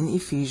 in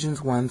Ephesians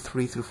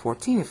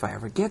 1:3-14, if I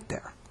ever get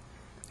there.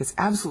 It's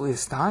absolutely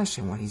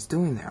astonishing what he's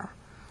doing there.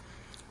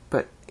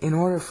 But in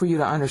order for you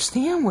to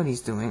understand what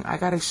he's doing, I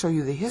got to show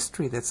you the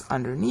history that's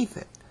underneath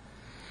it.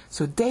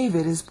 So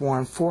David is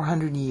born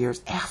 400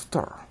 years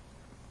after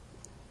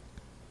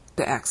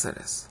the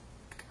Exodus.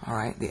 All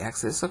right, the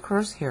Exodus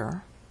occurs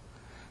here.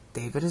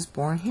 David is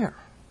born here.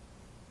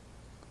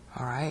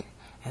 All right,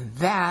 and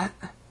that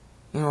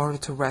in order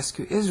to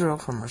rescue Israel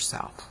from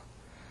herself.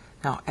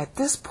 Now, at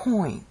this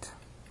point,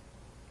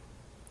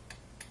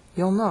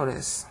 you'll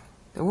notice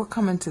that we're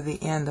coming to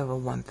the end of a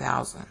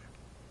 1,000.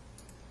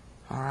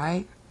 All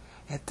right?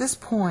 At this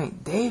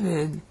point,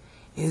 David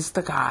is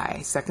the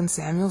guy, 2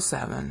 Samuel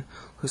 7,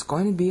 who's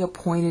going to be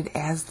appointed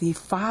as the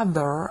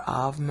father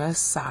of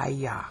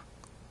Messiah.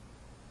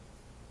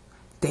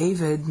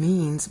 David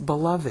means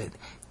beloved.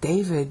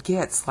 David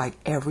gets like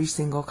every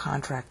single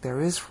contract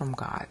there is from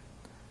God.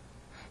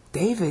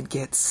 David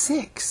gets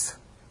six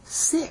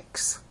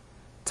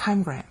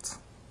time grants.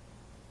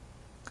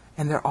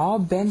 And they're all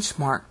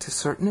benchmarked to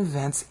certain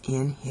events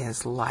in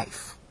his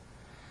life.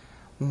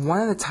 One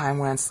of the time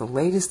grants, the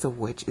latest of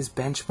which, is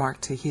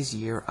benchmarked to his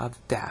year of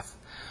death,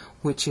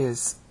 which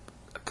is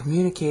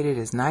communicated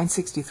as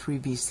 963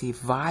 BC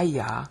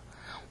via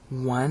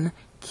 1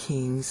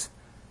 Kings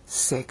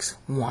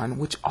 6:1,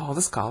 which all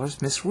the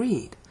scholars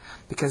misread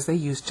because they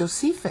use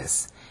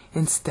Josephus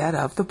instead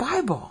of the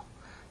Bible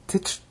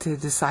to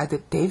decide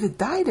that David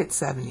died at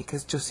 70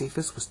 because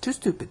Josephus was too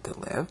stupid to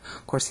live.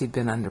 Of course, he'd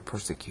been under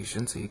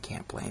persecution, so you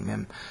can't blame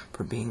him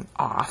for being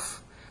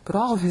off. But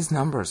all of his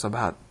numbers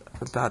about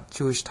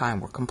Jewish time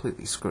were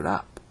completely screwed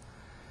up.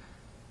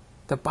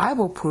 The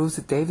Bible proves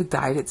that David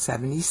died at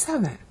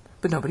 77,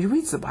 but nobody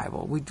reads the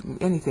Bible.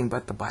 Anything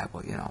but the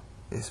Bible,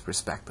 is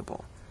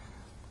respectable.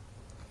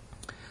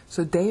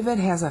 So David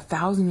has a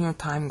 1,000-year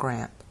time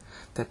grant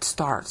that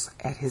starts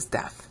at his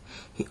death.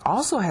 He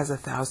also has a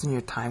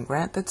 1,000-year time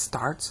grant that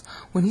starts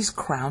when he's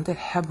crowned at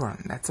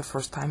Hebron. That's the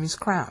first time he's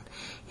crowned.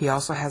 He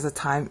also has a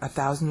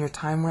 1,000-year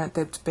time grant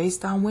that's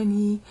based on when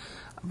he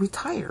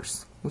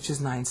retires, which is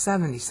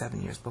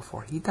 977 years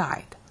before he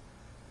died.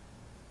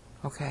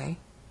 Okay?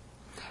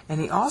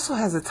 And he also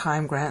has a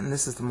time grant, and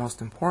this is the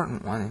most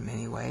important one in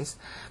many ways,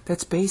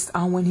 that's based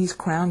on when he's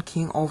crowned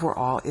king over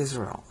all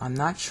Israel. I'm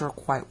not sure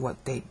quite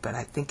what date, but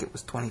I think it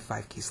was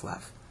 25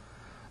 Kislev.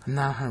 I'm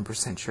not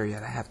 100% sure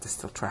yet. I have to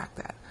still track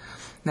that.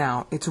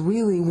 Now, it's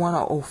really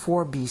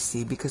 1004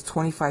 BC because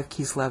 25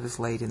 Kislev is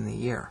late in the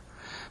year.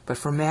 But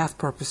for math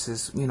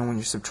purposes, when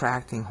you're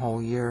subtracting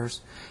whole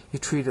years, you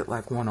treat it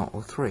like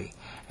 1003.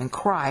 And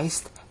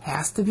Christ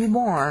has to be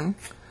born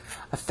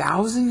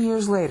 1,000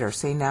 years later.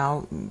 See,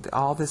 now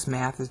all this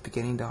math is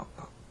beginning to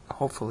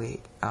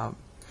hopefully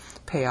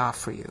pay off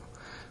for you.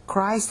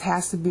 Christ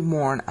has to be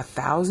born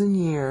 1,000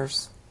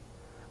 years,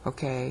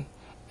 okay,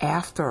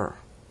 after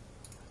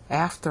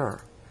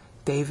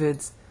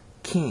David's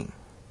king.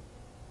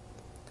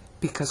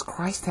 Because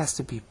Christ has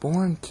to be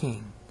born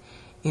king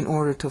in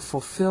order to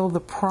fulfill the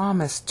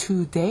promise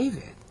to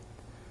David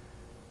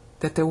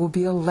that there will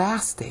be a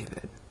last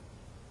David.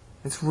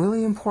 It's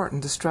really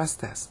important to stress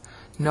this.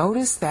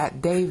 Notice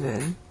that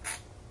David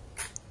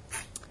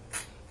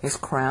is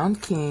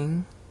crowned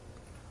king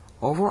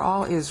over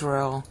all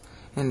Israel,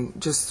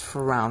 and just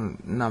for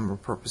round number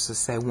purposes,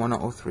 say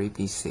 1003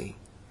 BC.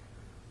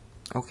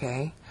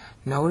 Okay?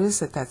 Notice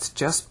that that's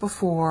just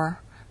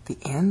before the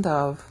end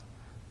of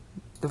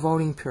the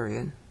voting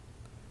period.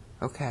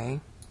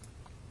 Okay?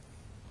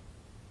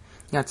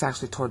 Now, it's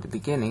actually toward the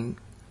beginning,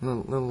 a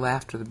little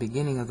after the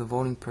beginning of the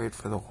voting period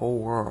for the whole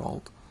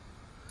world.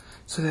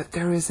 So that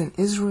there is an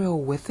Israel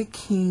with a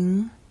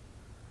king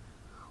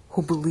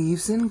who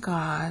believes in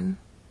God,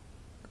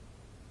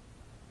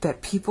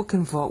 that people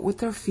can vote with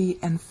their feet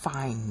and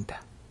find.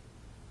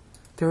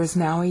 There is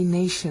now a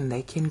nation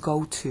they can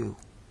go to,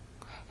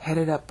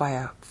 headed up by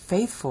a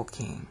faithful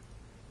king,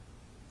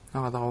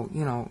 Although,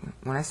 you know,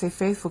 when I say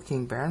faithful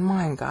king, bear in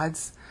mind,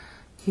 God's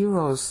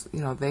heroes,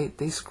 you know,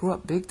 they screw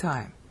up big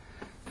time.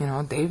 You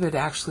know, David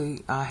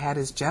actually had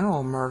his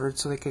general murdered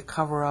so they could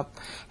cover up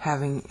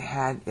having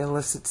had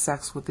illicit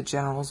sex with the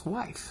general's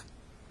wife.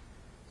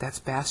 That's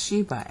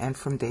Bathsheba, and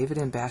from David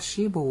and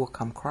Bathsheba will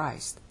come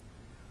Christ.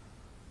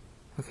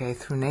 Okay,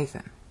 through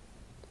Nathan.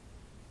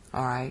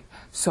 Alright,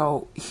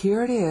 so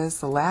here it is,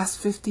 the last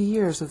 50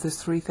 years of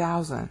this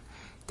 3,000.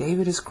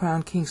 David is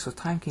crowned king, so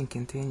time can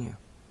continue.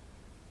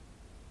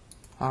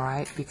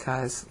 Alright,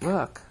 because,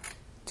 look,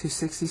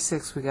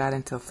 266 we got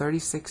until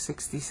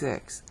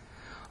 3666.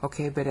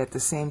 Okay, but at the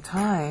same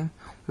time,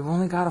 we've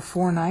only got a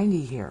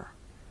 490 here.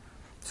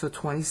 So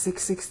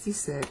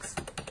 2666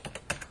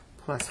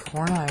 plus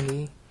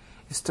 490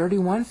 is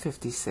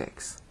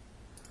 3156.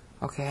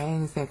 Okay,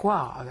 and you think,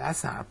 wow,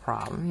 that's not a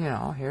problem. You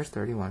know, here's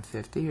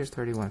 3150, here's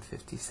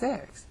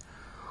 3156.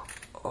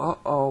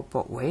 Uh-oh,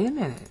 but wait a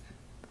minute.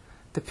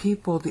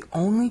 The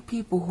only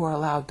people who are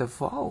allowed to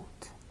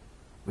vote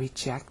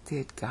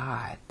rejected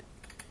God.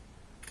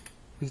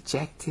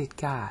 Rejected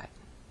God.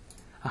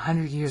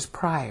 100 years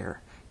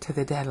prior to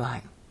the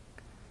deadline.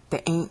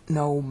 There ain't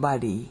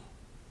nobody.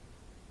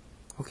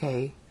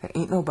 Okay? There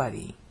ain't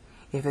nobody.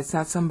 If it's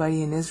not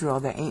somebody in Israel,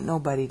 there ain't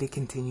nobody to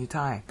continue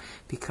time.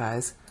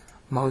 Because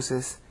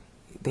Moses,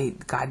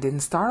 God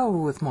didn't start over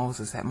with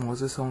Moses at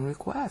Moses' own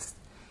request.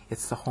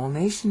 It's the whole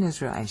nation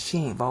Israel, and she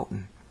ain't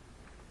voting.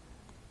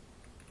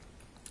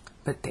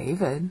 But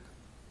David,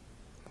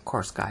 of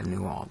course God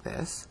knew all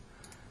this,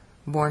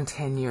 born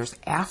 10 years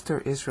after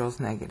Israel's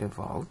negative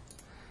vote,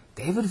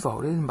 David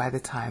voted, and by the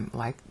time,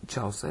 like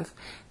Joseph,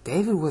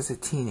 David was a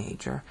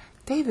teenager.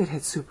 David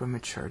had super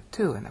matured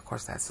too, and of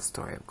course that's the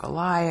story of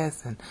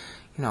Goliath, and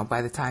you know,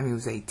 by the time he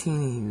was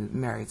 18, he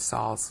married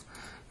Saul's,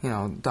 you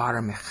know,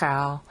 daughter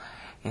Michal,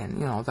 and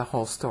you know, the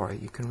whole story,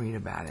 you can read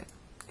about it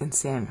in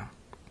Samuel.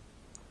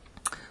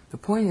 The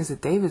point is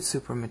that David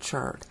super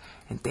matured,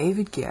 and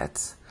David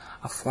gets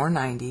a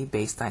 490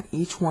 based on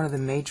each one of the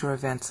major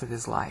events of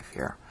his life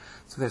here.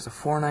 So there's a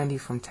 490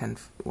 from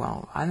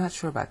I'm not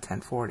sure about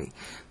 1040.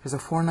 There's a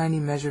 490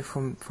 measured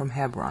from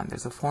Hebron.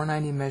 There's a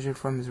 490 measured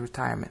from his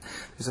retirement.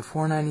 There's a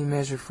 490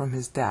 measured from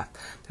his death.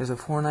 There's a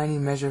 490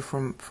 measured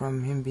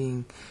from him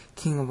being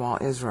king of all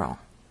Israel.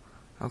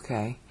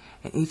 Okay?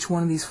 And each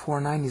one of these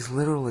 490s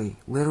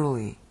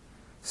literally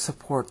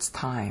supports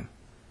time.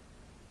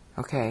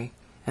 Okay?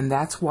 And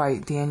that's why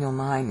Daniel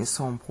 9 is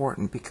so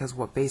important, because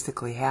what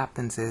basically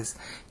happens is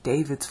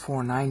David's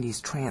 490s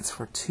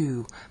transfer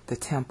to the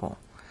temple.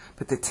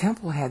 But the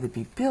temple had to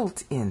be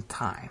built in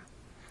time.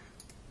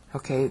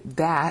 Okay,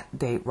 that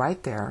date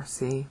right there,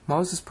 see,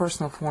 Moses'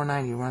 personal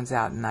 490 runs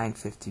out in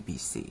 950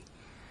 BC.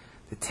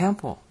 The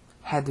temple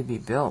had to be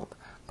built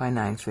by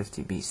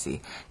 950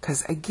 BC.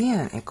 Because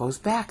again, it goes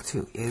back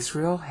to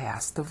Israel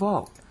has to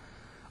vote.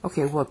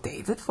 Okay, well,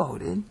 David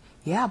voted.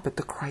 Yeah, but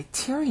the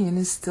criterion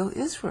is still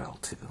Israel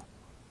too.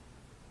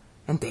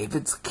 And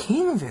David's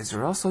king of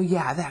Israel, so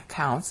yeah, that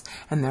counts.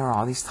 And there are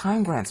all these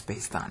time grants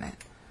based on it.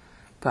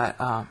 But,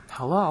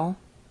 hello,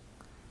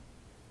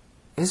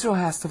 Israel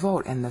has to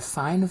vote, and the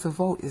sign of the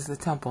vote is the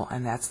temple,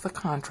 and that's the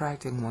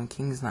contract in 1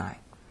 Kings 9.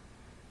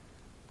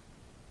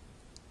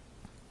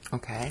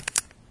 Okay?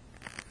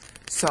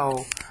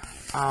 So,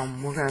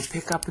 we're going to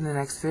pick up in the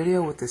next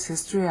video with this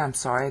history. I'm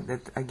sorry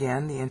that,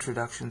 again, the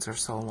introductions are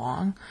so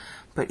long.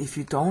 But if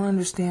you don't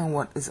understand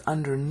what is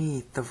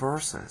underneath the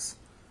verses,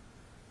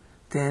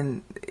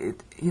 then,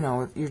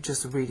 you're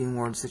just reading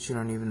words that you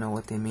don't even know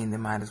what they mean. They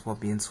might as well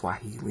be in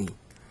Swahili.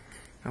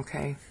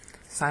 Okay?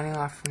 Signing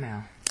off for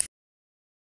now.